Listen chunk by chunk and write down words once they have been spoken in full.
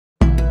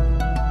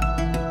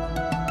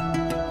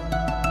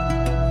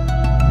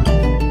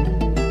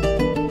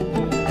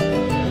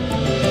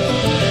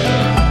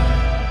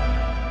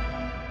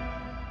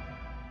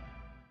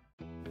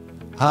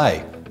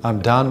Hi,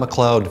 I'm Don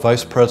McLeod,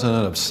 Vice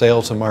President of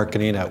Sales and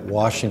Marketing at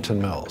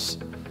Washington Mills.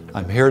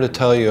 I'm here to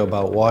tell you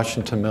about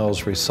Washington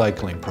Mills'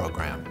 recycling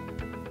program.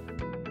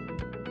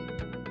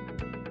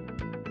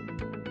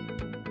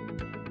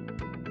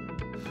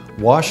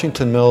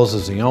 Washington Mills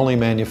is the only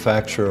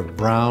manufacturer of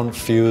brown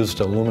fused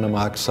aluminum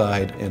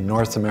oxide in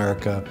North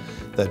America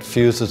that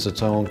fuses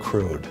its own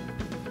crude.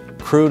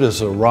 Crude is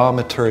a raw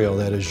material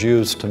that is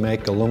used to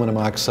make aluminum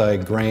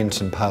oxide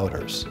grains and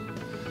powders.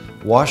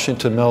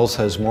 Washington Mills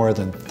has more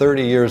than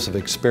 30 years of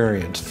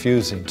experience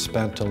fusing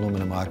spent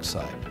aluminum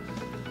oxide.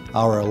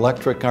 Our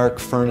electric arc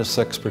furnace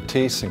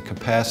expertise and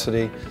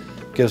capacity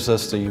gives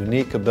us the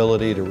unique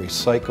ability to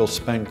recycle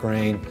spent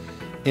grain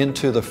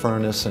into the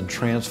furnace and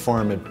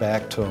transform it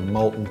back to a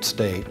molten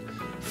state,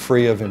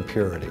 free of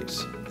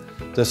impurities.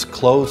 This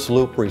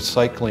closed-loop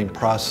recycling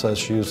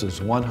process uses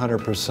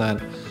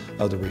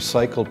 100% of the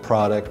recycled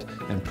product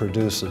and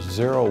produces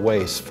zero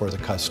waste for the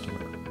customer.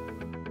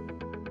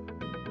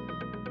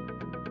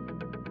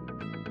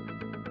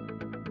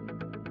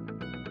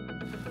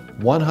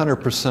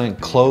 "100%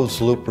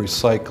 closed-loop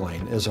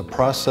recycling is a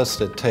process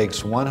that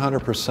takes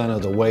 100%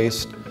 of the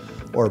waste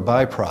or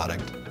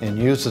byproduct and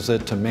uses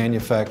it to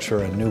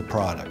manufacture a new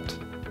product.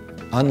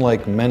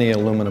 Unlike many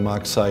aluminum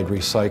oxide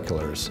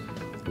recyclers,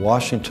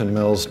 Washington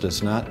Mills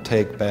does not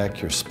take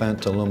back your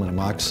spent aluminum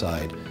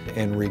oxide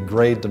and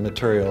regrade the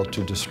material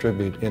to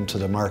distribute into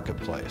the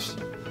marketplace.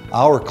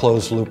 Our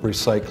closed-loop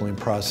recycling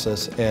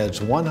process adds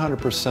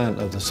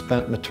 100% of the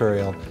spent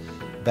material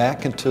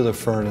back into the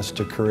furnace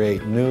to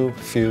create new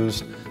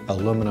fused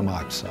aluminum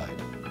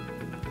oxide.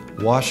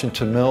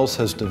 Washington Mills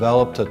has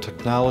developed a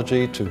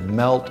technology to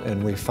melt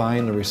and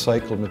refine the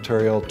recycled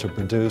material to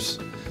produce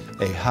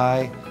a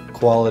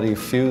high-quality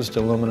fused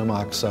aluminum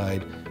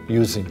oxide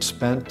using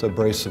spent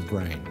abrasive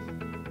grain.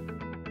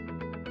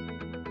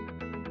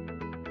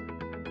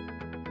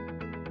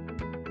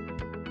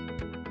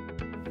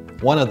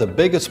 One of the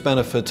biggest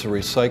benefits of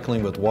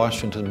recycling with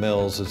Washington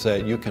Mills is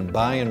that you can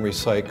buy and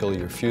recycle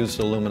your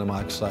fused aluminum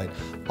oxide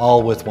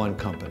all with one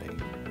company.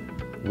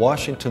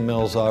 Washington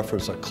Mills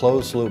offers a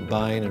closed-loop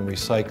buying and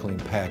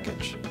recycling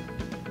package.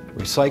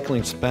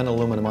 Recycling spent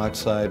aluminum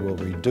oxide will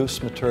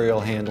reduce material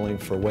handling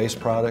for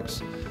waste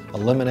products,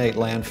 eliminate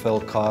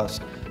landfill costs,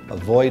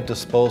 avoid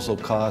disposal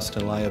costs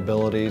and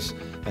liabilities,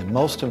 and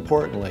most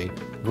importantly,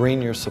 green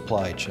your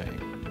supply chain.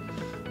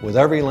 With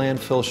every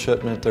landfill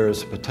shipment, there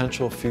is a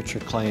potential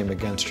future claim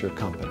against your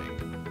company.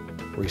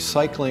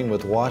 Recycling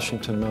with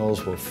Washington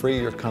Mills will free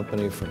your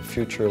company from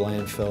future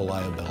landfill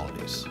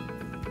liabilities.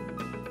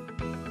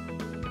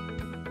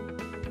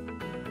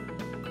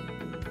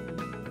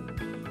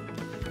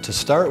 To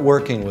start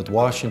working with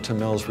Washington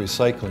Mills'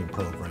 recycling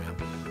program,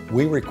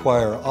 we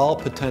require all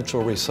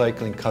potential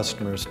recycling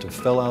customers to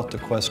fill out the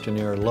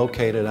questionnaire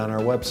located on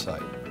our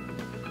website.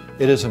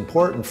 It is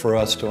important for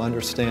us to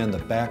understand the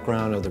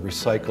background of the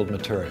recycled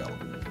material,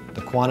 the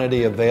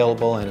quantity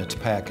available, and its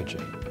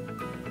packaging.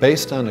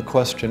 Based on the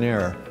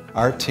questionnaire,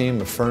 our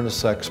team of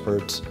furnace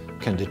experts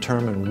can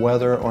determine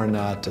whether or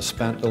not the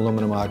spent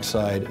aluminum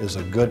oxide is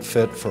a good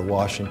fit for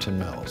Washington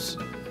Mills.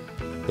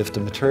 If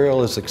the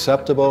material is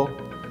acceptable,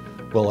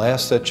 we'll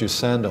ask that you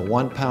send a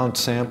 1-pound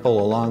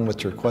sample along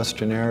with your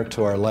questionnaire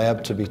to our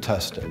lab to be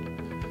tested.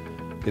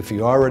 If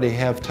you already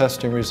have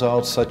testing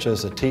results such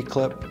as a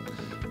T-clip,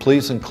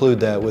 please include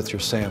that with your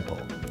sample.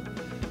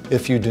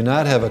 If you do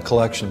not have a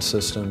collection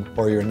system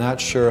or you're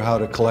not sure how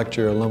to collect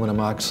your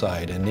aluminum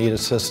oxide and need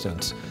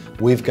assistance,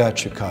 we've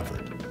got you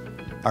covered.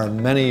 Our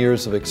many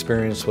years of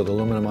experience with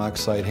aluminum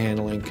oxide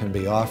handling can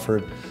be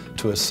offered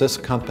to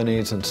assist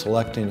companies in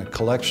selecting a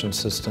collection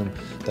system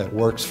that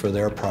works for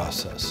their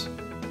process.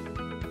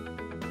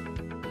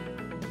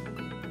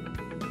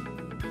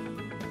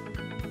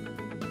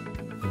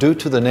 Due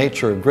to the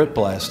nature of grit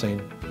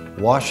blasting,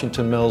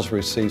 Washington Mills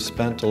receives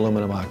spent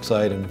aluminum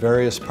oxide in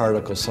various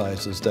particle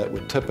sizes that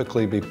would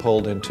typically be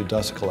pulled into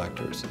dust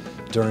collectors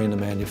during the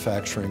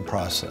manufacturing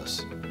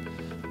process.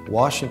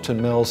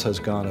 Washington Mills has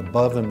gone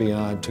above and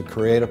beyond to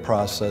create a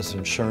process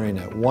ensuring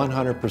that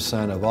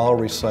 100% of all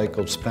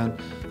recycled spent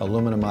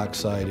aluminum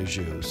oxide is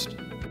used.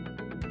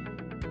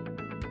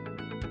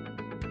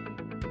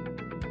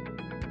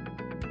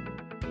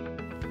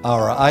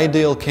 Our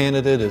ideal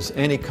candidate is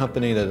any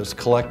company that is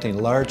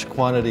collecting large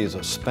quantities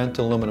of spent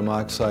aluminum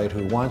oxide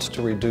who wants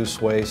to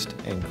reduce waste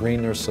and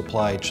green their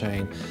supply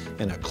chain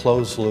in a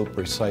closed-loop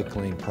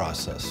recycling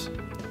process.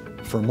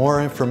 For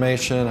more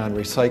information on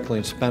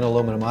recycling spent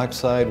aluminum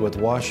oxide with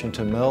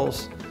Washington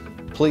Mills,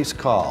 please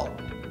call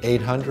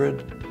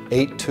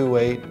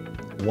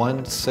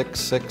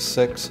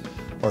 800-828-1666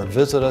 or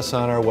visit us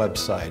on our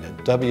website at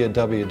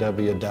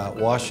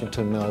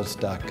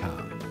www.washingtonmills.com.